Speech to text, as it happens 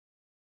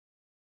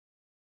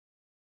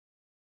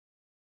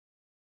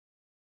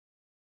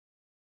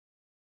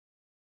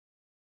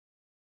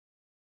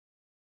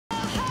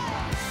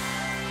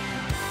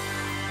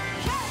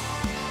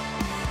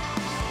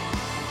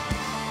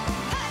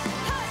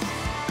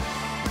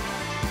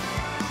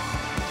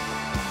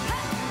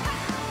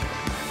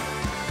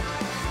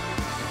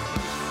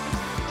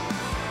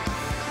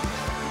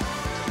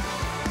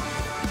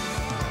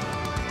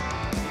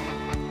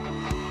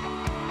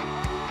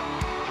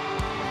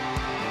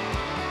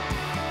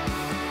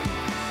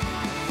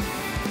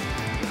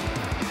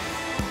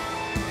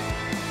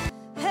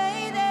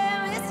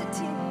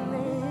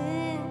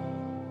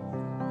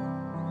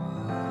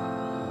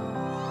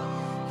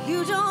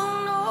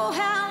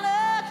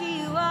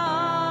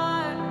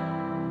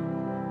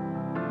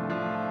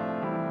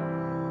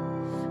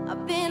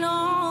I've been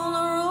on the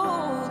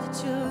road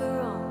that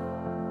you're on.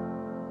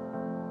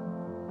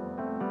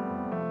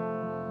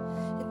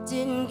 It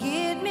didn't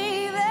get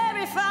me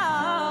very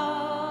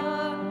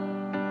far.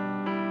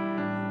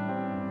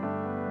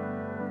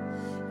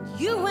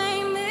 You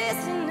ain't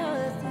missing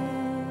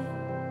nothing,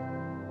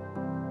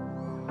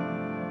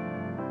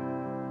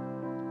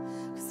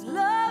 'cause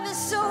love is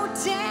so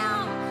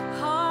damn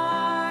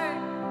hard.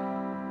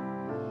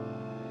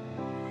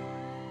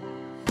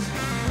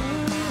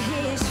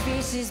 His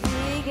fish is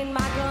big and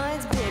my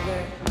gun's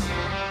bigger.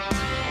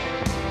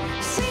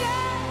 Sing it!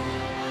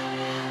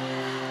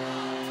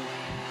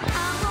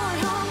 I'm going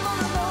home,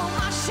 gonna roll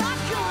my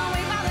shotgun,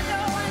 wait by the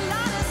door and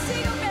light a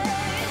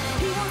cigarette.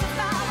 He wants a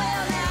fire,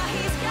 well now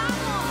he's got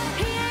one.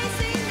 He ain't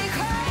seen me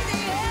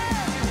crazy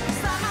yet.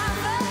 Saw my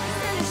face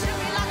and it shook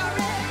me like a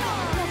red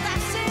gun. Look,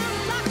 that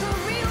sounds like a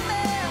real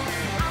man.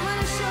 I'm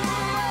gonna show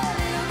him what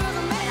little girls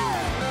are made of.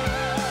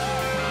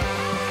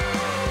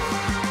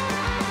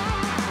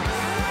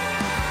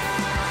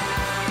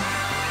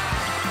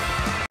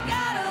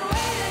 Gotta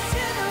wait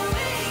until the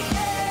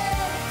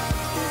weekend.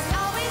 There's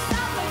always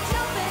something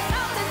jumping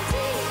off the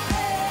deep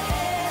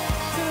end.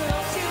 So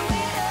don't you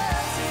wait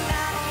up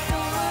tonight.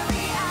 Don't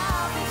worry,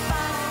 I'll be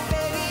fine.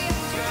 Baby, I'm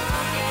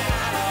drunk and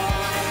I don't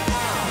wanna go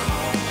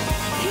home.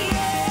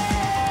 Yeah,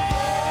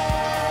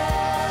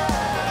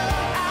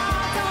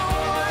 I don't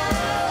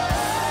wanna.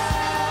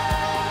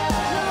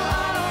 No,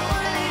 I don't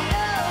wanna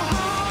go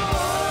home.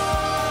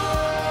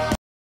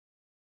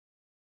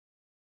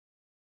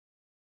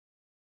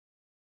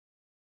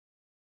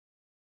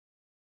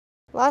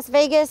 Las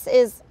Vegas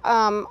is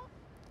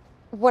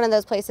one of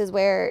those places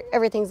where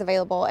everything's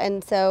available,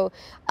 and so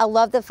I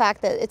love the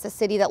fact that it's a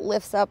city that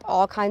lifts up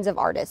all kinds of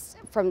artists,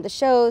 from the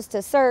shows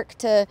to Cirque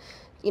to,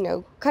 you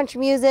know, country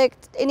music,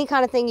 any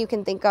kind of thing you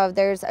can think of.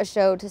 There's a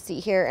show to see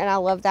here, and I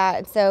love that.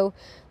 And so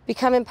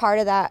becoming part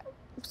of that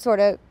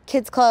sort of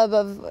kids club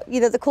of,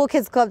 you know, the cool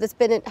kids club that's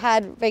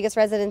had Vegas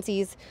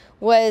residencies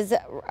was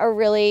a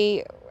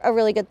really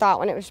good thought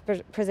when it was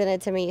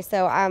presented to me.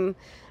 So I'm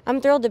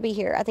thrilled to be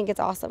here. I think it's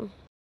awesome.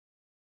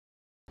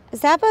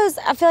 Zappos,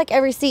 I feel like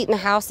every seat in the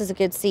house is a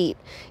good seat.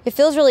 It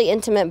feels really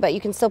intimate, but you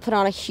can still put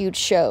on a huge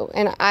show.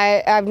 And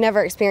I've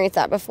never experienced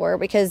that before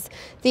because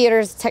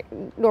theaters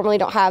normally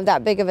don't have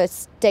that big of a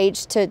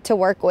stage to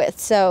work with.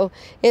 So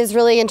it was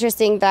really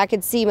interesting that I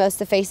could see most of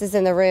the faces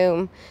in the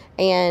room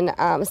and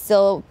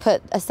still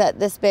put a set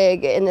this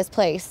big in this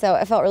place. So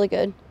it felt really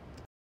good.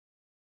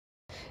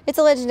 It's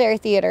a legendary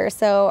theater,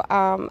 so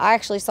I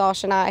actually saw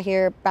Shania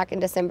here back in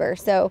December.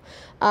 So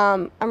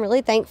I'm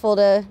really thankful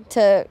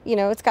to you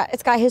know, it's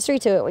got history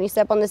to it. When you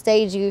step on the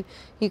stage, you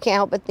can't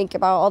help but think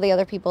about all the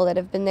other people that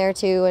have been there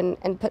too,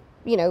 and put,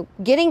 you know,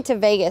 getting to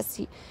Vegas,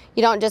 you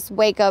don't just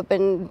wake up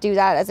and do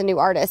that as a new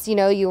artist. You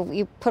know,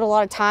 you put a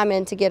lot of time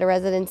in to get a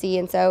residency,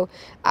 and so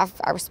I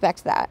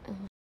respect that.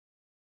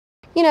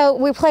 You know,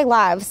 we play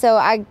live, so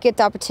I get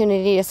the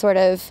opportunity to sort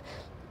of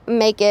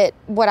make it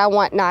what I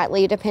want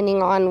nightly,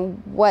 depending on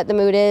what the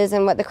mood is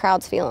and what the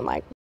crowd's feeling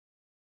like.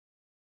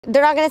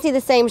 They're not going to see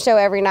the same show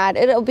every night.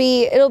 It'll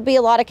be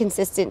a lot of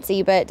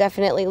consistency, but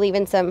definitely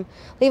leaving some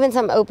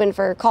open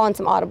for calling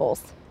some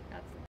audibles.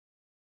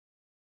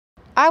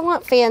 I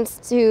want fans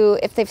to,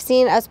 if they've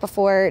seen us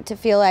before, to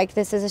feel like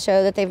this is a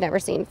show that they've never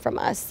seen from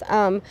us.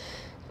 To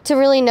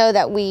really know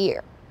that we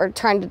are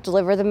trying to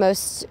deliver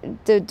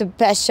the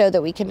best show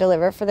that we can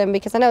deliver for them,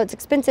 because I know it's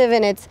expensive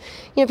and it's,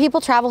 you know, people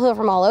travel here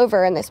from all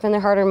over and they spend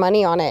their hard-earned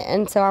money on it,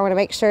 and so I want to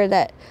make sure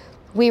that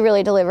we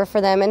really deliver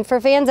for them. And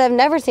for fans that have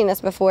never seen us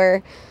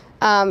before,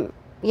 you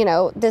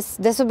know, this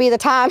would be the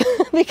time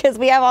because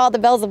we have all the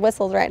bells and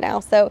whistles right now,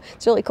 so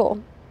it's really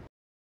cool.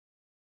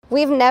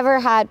 We've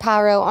never had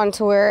pyro on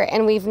tour,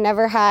 and we've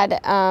never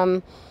had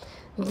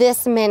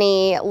this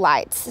many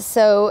lights.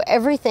 So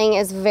everything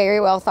is very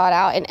well thought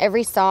out, and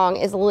every song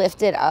is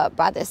lifted up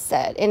by this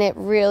set, and it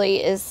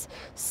really is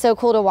so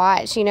cool to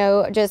watch. You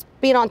know, just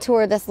being on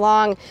tour this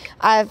long,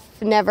 I've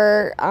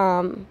never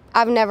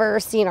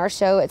seen our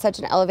show at such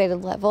an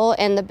elevated level,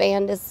 and the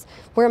band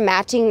we're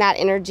matching that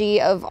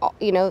energy of,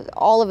 you know,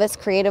 all of us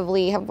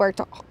creatively have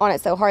worked on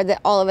it so hard that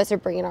all of us are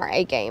bringing our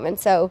A game, and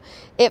so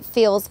it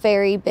feels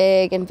very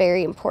big and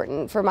very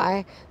important for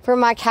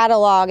my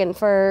catalog and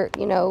for,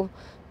 you know,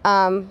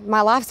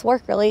 my life's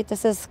work, really.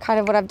 This is kind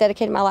of what I've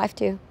dedicated my life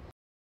to.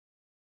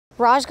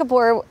 Raj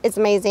Kapoor is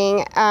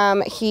amazing.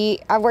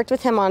 I've worked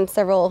with him on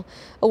several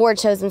award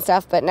shows and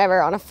stuff, but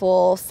never on a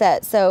full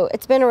set. So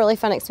it's been a really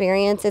fun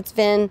experience. It's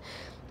been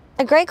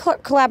a great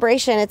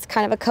collaboration. It's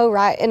kind of a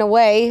co-write in a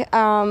way.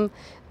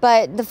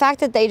 But the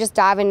fact that they just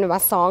dive into my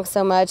songs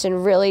so much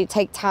and really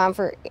take time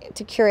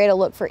to curate a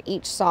look for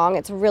each song,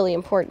 it's really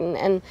important.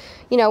 And,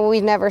 you know,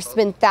 we've never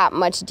spent that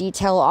much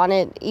detail on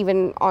it,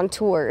 even on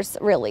tours,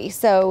 really.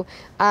 So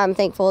I'm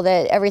thankful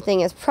that everything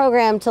is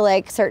programmed to,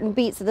 like, certain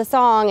beats of the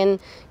song. And,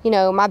 you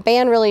know, my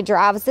band really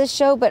drives this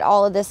show, but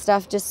all of this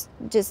stuff just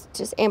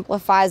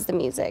amplifies the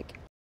music.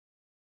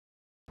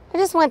 I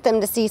just want them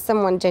to see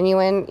someone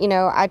genuine. You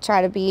know, I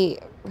try to be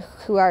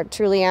who I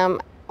truly am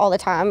all the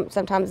time.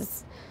 Sometimes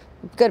it's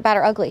good, bad,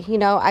 or ugly. You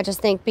know, I just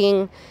think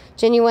being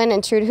genuine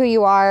and true to who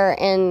you are,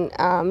 and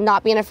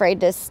not being afraid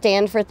to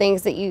stand for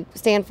things that you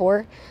stand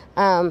for.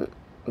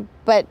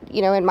 But,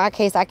 you know, in my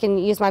case, I can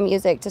use my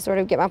music to sort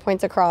of get my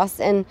points across.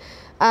 And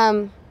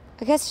I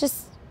guess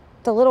just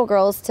the little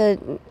girls,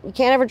 you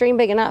can't ever dream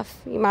big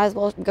enough. You might as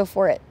well go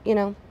for it, you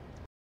know.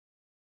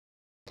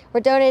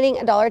 We're donating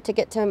 $1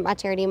 ticket to my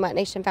charity, Mutt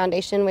Nation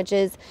Foundation, which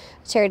is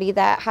a charity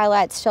that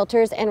highlights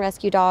shelters and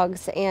rescue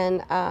dogs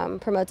and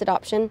promotes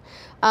adoption.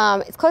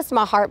 It's close to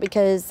my heart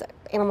because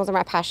animals are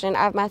my passion.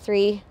 I have my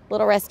 3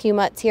 little rescue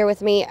mutts here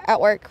with me at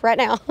work right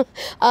now.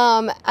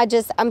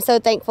 I'm so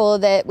thankful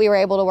that we were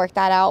able to work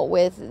that out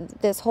with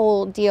this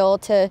whole deal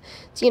to,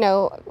 you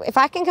know, if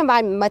I can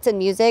combine mutts and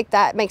music,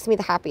 that makes me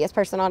the happiest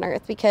person on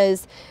earth,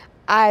 because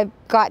I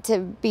got to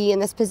be in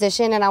this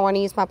position and I want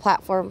to use my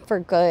platform for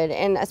good,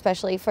 and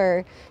especially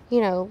for,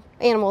 you know,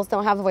 animals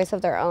don't have a voice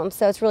of their own.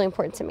 So it's really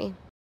important to me.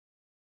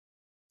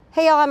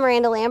 Hey y'all, I'm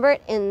Miranda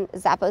Lambert in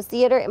Zappos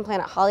Theater in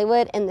Planet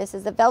Hollywood, and this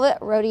is the Velvet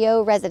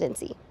Rodeo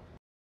Residency.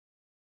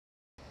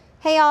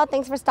 Hey y'all,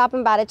 thanks for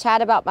stopping by to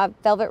chat about my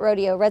Velvet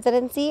Rodeo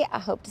Residency. I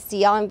hope to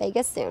see y'all in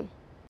Vegas soon.